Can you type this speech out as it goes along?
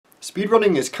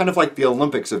Speedrunning is kind of like the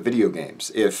Olympics of video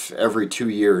games, if every 2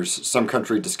 years some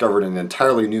country discovered an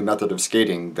entirely new method of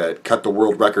skating that cut the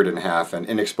world record in half and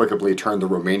inexplicably turned the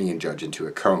Romanian judge into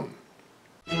a cone.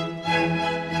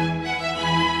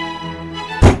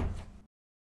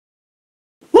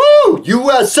 Woo!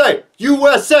 USA!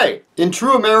 USA! In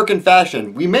true American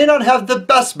fashion, we may not have the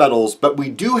best medals, but we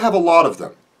do have a lot of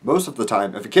them. Most of the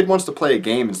time, if a kid wants to play a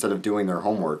game instead of doing their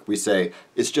homework, we say,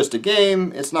 it's just a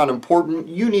game, it's not important,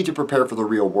 you need to prepare for the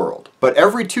real world. But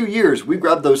every 2 years, we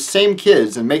grab those same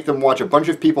kids and make them watch a bunch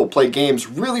of people play games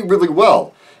really, really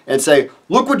well, and say,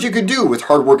 look what you could do with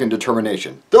hard work and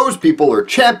determination. Those people are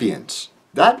champions.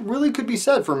 That really could be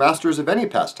said for masters of any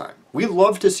pastime. We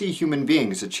love to see human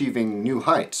beings achieving new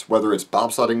heights, whether it's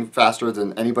bobsledding faster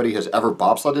than anybody has ever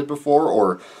bobsledded before,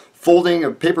 or folding a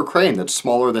paper crane that's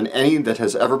smaller than any that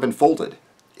has ever been folded.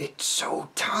 It's so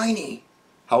tiny.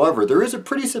 However, there is a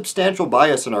pretty substantial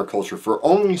bias in our culture for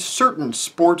only certain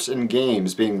sports and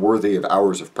games being worthy of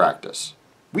hours of practice.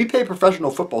 We pay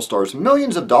professional football stars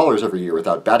millions of dollars every year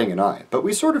without batting an eye, but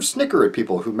we sort of snicker at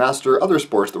people who master other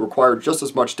sports that require just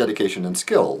as much dedication and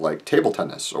skill, like table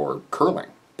tennis or curling.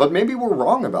 But maybe we're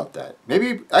wrong about that.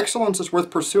 Maybe excellence is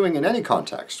worth pursuing in any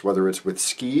context, whether it's with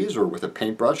skis or with a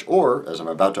paintbrush or, as I'm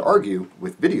about to argue,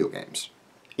 with video games.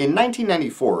 In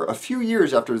 1994, a few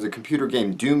years after the computer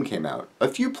game Doom came out, a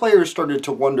few players started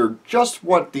to wonder just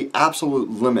what the absolute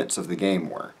limits of the game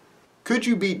were. Could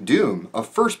you beat Doom, a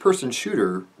first-person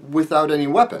shooter, without any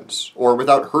weapons, or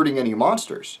without hurting any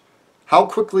monsters? How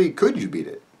quickly could you beat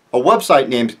it? A website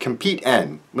named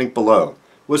CompeteN, link below,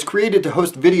 was created to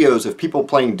host videos of people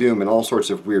playing Doom in all sorts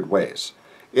of weird ways.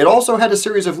 It also had a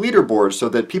series of leaderboards so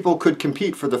that people could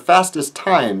compete for the fastest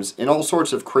times in all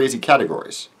sorts of crazy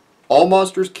categories. All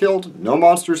monsters killed,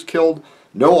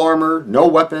 no armor, no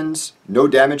weapons, no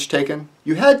damage taken.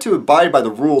 You had to abide by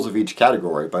the rules of each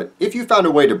category, but if you found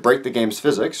a way to break the game's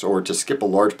physics, or to skip a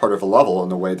large part of a level in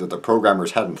the way that the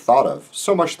programmers hadn't thought of,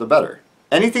 so much the better.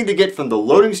 Anything to get from the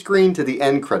loading screen to the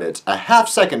end credits a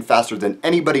half-second faster than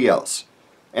anybody else.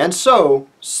 And so,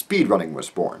 speedrunning was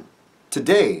born.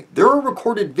 Today, there are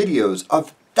recorded videos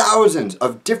of thousands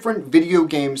of different video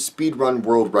game speedrun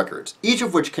world records, each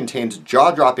of which contains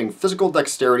jaw-dropping physical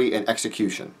dexterity and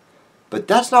execution. But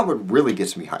that's not what really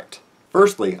gets me hyped.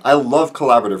 Firstly, I love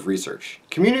collaborative research.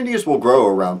 Communities will grow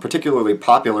around particularly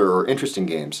popular or interesting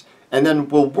games, and then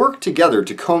will work together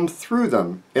to comb through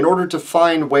them in order to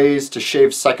find ways to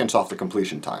shave seconds off the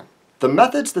completion time. The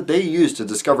methods that they use to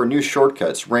discover new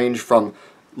shortcuts range from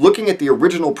looking at the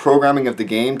original programming of the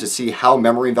game to see how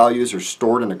memory values are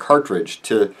stored in a cartridge,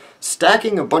 to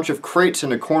stacking a bunch of crates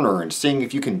in a corner and seeing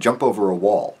if you can jump over a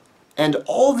wall. And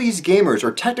all these gamers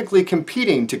are technically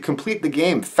competing to complete the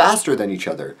game faster than each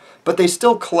other, but they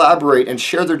still collaborate and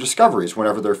share their discoveries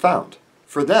whenever they're found.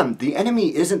 For them, the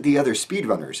enemy isn't the other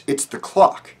speedrunners, it's the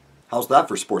clock. How's that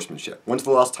for sportsmanship? When's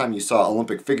the last time you saw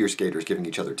Olympic figure skaters giving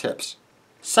each other tips?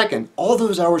 Second, all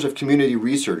those hours of community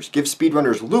research give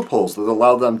speedrunners loopholes that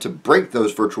allow them to break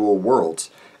those virtual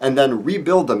worlds, and then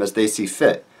rebuild them as they see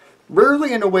fit,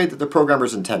 rarely in a way that the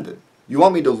programmers intended. You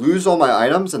want me to lose all my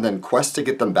items and then quest to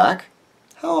get them back?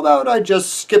 How about I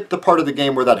just skip the part of the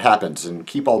game where that happens and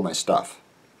keep all my stuff?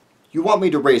 You want me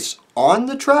to race on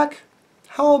the track?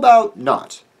 How about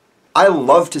not? I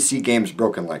love to see games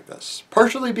broken like this,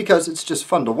 partially because it's just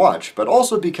fun to watch, but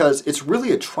also because it's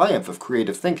really a triumph of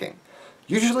creative thinking.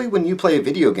 Usually when you play a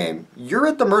video game, you're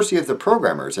at the mercy of the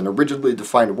programmers in a rigidly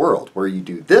defined world, where you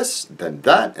do this, then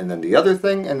that, and then the other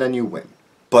thing, and then you win.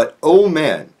 But oh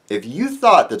man, if you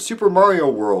thought that Super Mario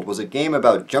World was a game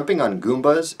about jumping on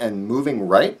Goombas and moving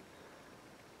right,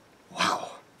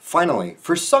 wow. Finally,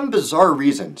 for some bizarre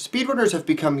reason, speedrunners have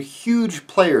become huge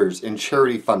players in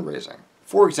charity fundraising.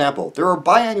 For example, there are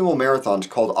biannual marathons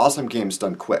called Awesome Games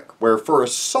Done Quick, where for a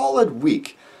solid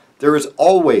week, there is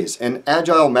always an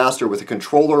agile master with a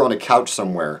controller on a couch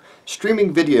somewhere,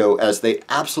 streaming video as they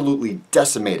absolutely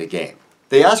decimate a game.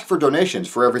 They ask for donations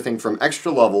for everything from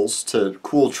extra levels to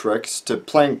cool tricks to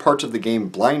playing parts of the game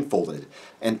blindfolded,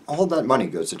 and all that money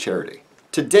goes to charity.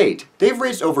 To date, they've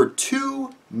raised over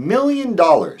 $2 million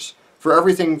for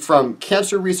everything from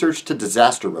cancer research to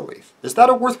disaster relief. Is that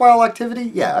a worthwhile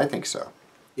activity? Yeah, I think so.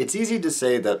 It's easy to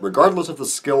say that regardless of the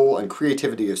skill and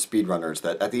creativity of speedrunners,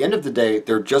 that at the end of the day,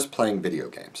 they're just playing video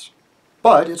games.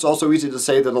 But it's also easy to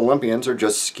say that Olympians are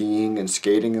just skiing and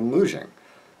skating and lugeing.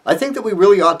 I think that we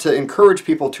really ought to encourage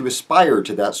people to aspire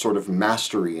to that sort of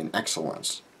mastery and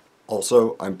excellence.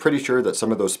 Also, I'm pretty sure that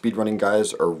some of those speedrunning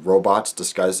guys are robots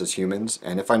disguised as humans,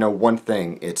 and if I know one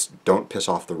thing, it's don't piss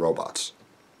off the robots.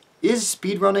 Is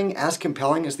speedrunning as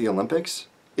compelling as the Olympics?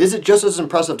 Is it just as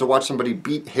impressive to watch somebody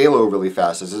beat Halo really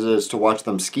fast as it is to watch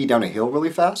them ski down a hill really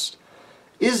fast?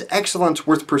 Is excellence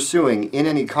worth pursuing in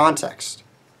any context?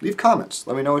 Leave comments.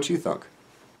 Let me know what you think.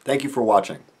 Thank you for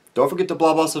watching. Don't forget to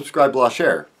blah blah subscribe blah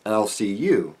share, and I'll see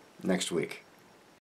you next week.